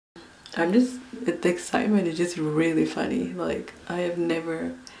the excitement is just really funny. Like, I have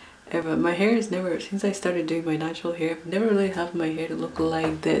never ever, my hair is never, since I started doing my natural hair, I've never really had my hair to look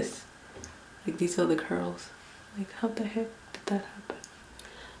like this. Like, these are the curls. Like, how the heck did that happen?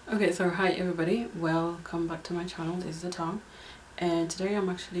 Okay, so hi everybody, welcome back to my channel. This is Tom, and today I'm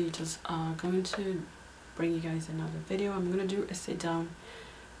actually just going to bring you guys another video. I'm going to do a sit down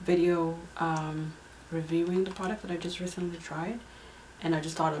video reviewing the product that I just recently tried, and I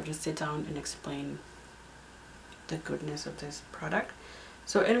just thought I'd just sit down and explain the goodness of this product.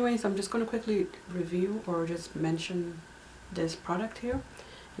 So anyways, I'm just going to quickly review or just mention this product here.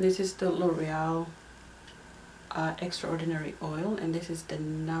 This is the Loreal Extraordinary Oil, and this is the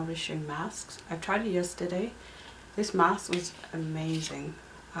Nourishing Masks. I tried it yesterday. This mask was amazing.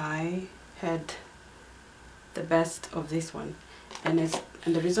 I had the best of this one, and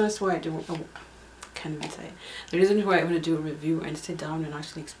the reason that's why I do, can't even say it. The reason why I want to do a review and sit down and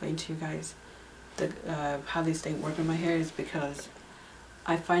actually explain to you guys the how this thing works on my hair is because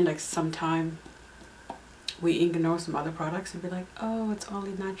I find like sometimes we ignore some other products and be like, oh, it's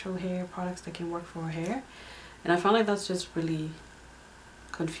only natural hair products that can work for our hair. And I find like that's just really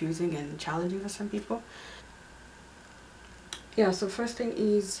confusing and challenging for some people. Yeah, so first thing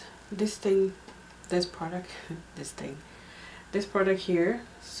is this product here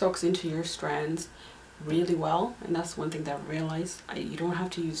soaks into your strands really well, and that's one thing that I realized. You don't have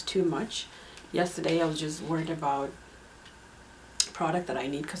to use too much. Yesterday I was just worried about product that I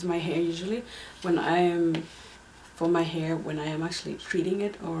need, because my hair usually when I am actually treating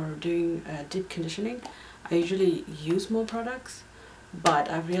it or doing deep conditioning, I usually use more products, but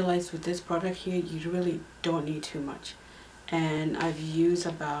I realized with this product here you really don't need too much, and I've used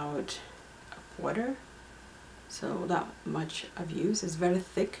about a quarter, so that much I've used. It's very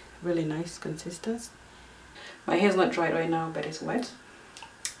thick, really nice consistency. My hair's not dried right now, but it's wet.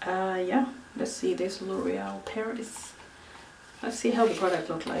 Yeah, let's see this L'Oreal Paris. Let's see how the product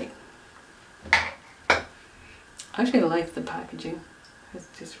looks like. I actually like the packaging. It's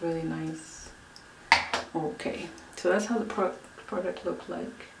just really nice. Okay, so that's how the product looks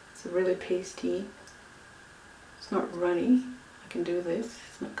like. It's really pasty. It's not runny. I can do this.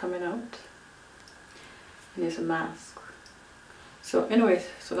 It's not coming out. And it's a mask. So anyways,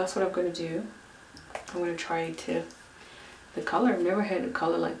 so that's what I'm going to do. I'm going to try the color. I've never had a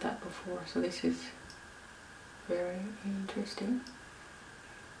color like that before. So this is very interesting.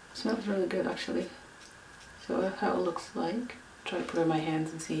 It smells really good actually. So that's how it looks like. Try to put it in my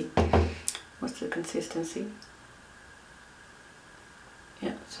hands and see what's the consistency.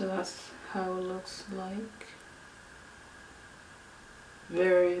 Yeah, so that's how it looks like.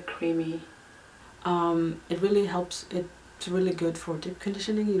 Very creamy. It really helps. It's really good for deep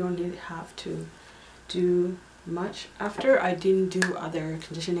conditioning. You don't really have to do much after. I didn't do other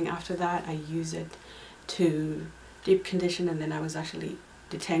conditioning after that. I use it to deep condition, and then I was actually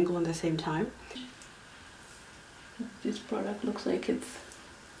detangle at the same time. This product looks like it's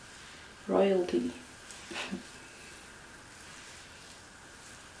royalty.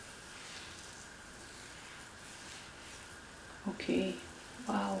 Okay,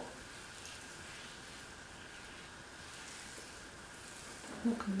 wow.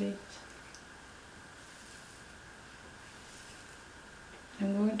 Look at it.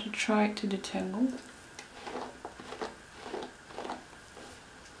 I'm going to try to detangle.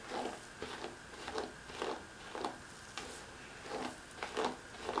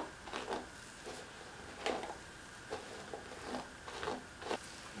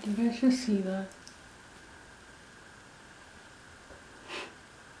 You guys should see that.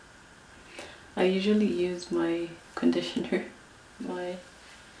 I usually use my conditioner, my,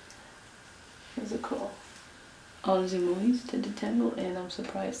 what's it called, Moist to detangle, and I'm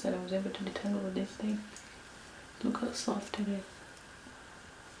surprised that I was able to detangle with this thing. Look how soft it is.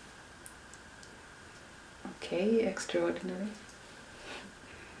 Okay, extraordinary.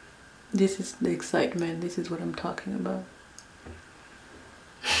 This is the excitement. This is what I'm talking about.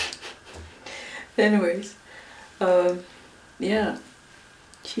 Anyways, yeah,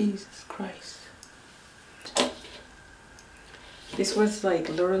 Jesus Christ. This was like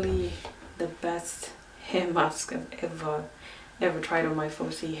literally the best hair mask I've ever tried on my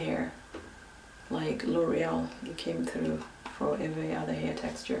 4C hair. Like L'Oreal, it came through for every other hair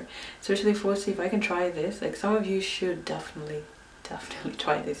texture. Especially 4C, if I can try this, like some of you should definitely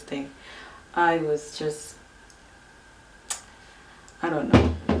try this thing. I was just, I don't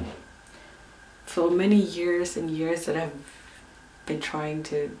know. For many years and years that I've been trying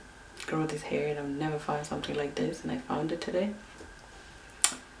to grow this hair, and I've never found something like this, and I found it today.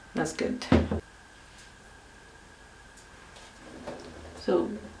 That's good. So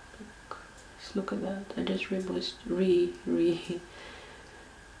look at that. I just retwist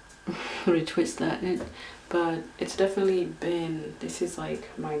that in, but it's definitely been, this is like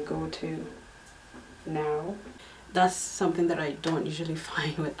my go-to now. That's something that I don't usually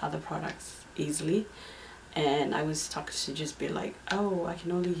find with other products easily, and I was stuck to just be like, oh, I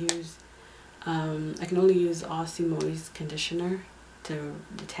can only use Aussie Moist conditioner to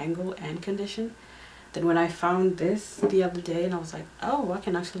detangle and condition. Then when I found this the other day, and I was like, oh, I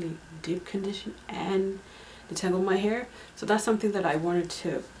can actually deep condition and detangle my hair. So that's something that I wanted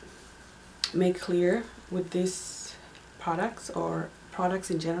to make clear with these products, or products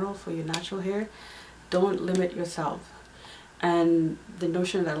in general for your natural hair. Don't limit yourself. And the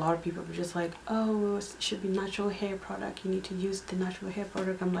notion that a lot of people are just like, oh, it should be natural hair product, you need to use the natural hair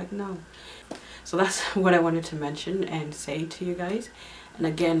product. I'm like, no. So that's what I wanted to mention and say to you guys. And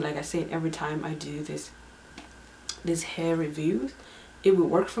again, like I said, every time I do this hair reviews, it will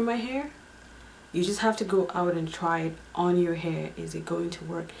work for my hair. You just have to go out and try it on your hair. Is it going to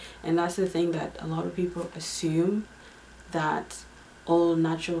work? And that's the thing that a lot of people assume, that all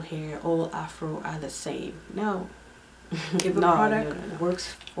natural hair, all afro are the same. No. If a product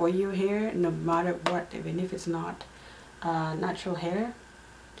works for your hair, no matter what, even if it's not natural hair,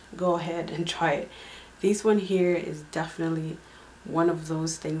 go ahead and try it. This one here is definitely one of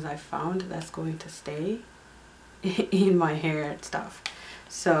those things I found that's going to stay in my hair stuff.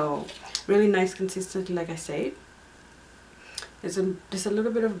 So really nice consistency, like I said. There's a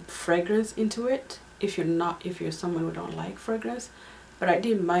little bit of fragrance into it if you're someone who don't like fragrance, but I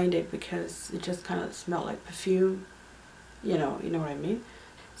didn't mind it because it just kind of smelled like perfume. You know what I mean.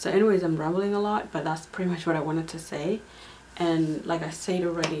 So anyways, I'm rambling a lot, but that's pretty much what I wanted to say. And like I said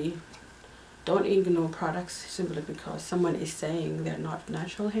already, don't ignore products simply because someone is saying they're not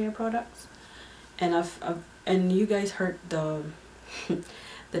natural hair products. And and you guys heard the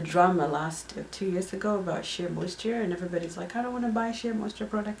the drama last 2 years ago about Sheer Moisture, and everybody's like, I don't want to buy Sheer Moisture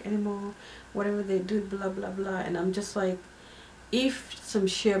product anymore, whatever they do, blah blah blah. And I'm just like, if some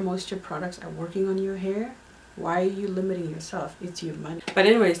Sheer Moisture products are working on your hair, why are you limiting yourself? It's your money. But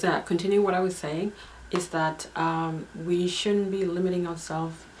anyways, continue what I was saying is that we shouldn't be limiting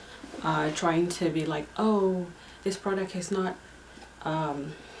ourselves, trying to be like, oh, this product is not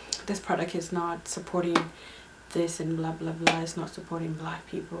supporting this and blah blah blah, it's not supporting black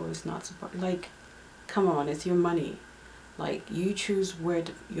people, it's not supporting, like, come on, it's your money. Like, you choose where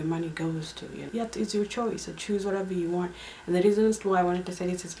your money goes to. Yeah, it's your choice, so choose whatever you want. And the reason why I wanted to say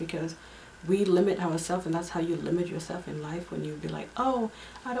this is because we limit ourselves, and that's how you limit yourself in life, when you be like, oh,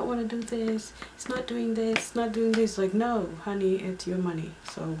 I don't want to do this, it's not doing this, it's not doing this. Like, no honey, it's your money,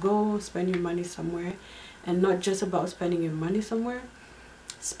 so go spend your money somewhere. And not just about spending your money somewhere,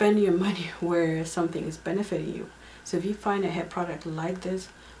 spend your money where something is benefiting you. So if you find a hair product like this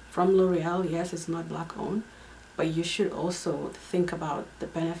from L'Oreal, yes, it's not black owned, but you should also think about the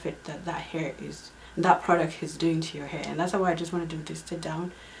benefit that that product is doing to your hair. And that's why I just want to do this sit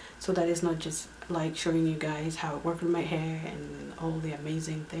down, so that it's not just like showing you guys how it works with my hair and all the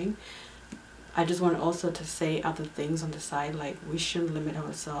amazing thing. I just want also to say other things on the side, like we shouldn't limit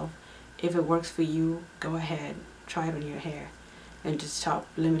ourselves. If it works for you, go ahead, try it on your hair, and just stop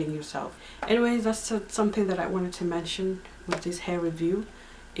limiting yourself. Anyways, that's something that I wanted to mention with this hair review.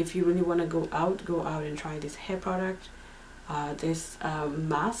 If you really want to go out and try this hair product. This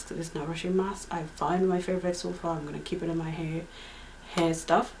mask, this nourishing mask, I found my favorite so far. I'm going to keep it in my hair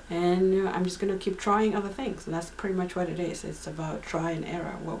stuff, and I'm just going to keep trying other things. And that's pretty much what it is. It's about try and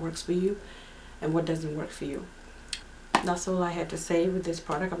error, what works for you and what doesn't work for you. That's all I had to say with this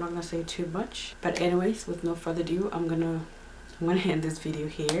product. I'm not going to say too much, but anyways, with no further ado, I'm gonna end this video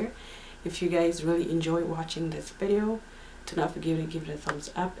here. If you guys really enjoy watching this video, do not forget to give it a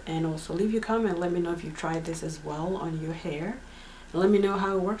thumbs up, and also leave your comment. Let me know if you tried this as well on your hair, and let me know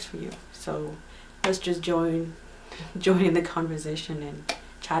how it works for you. So let's just join in the conversation and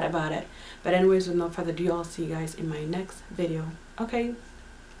chat about it. But anyways, with no further ado, I'll see you guys in my next video. Okay,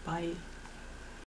 bye.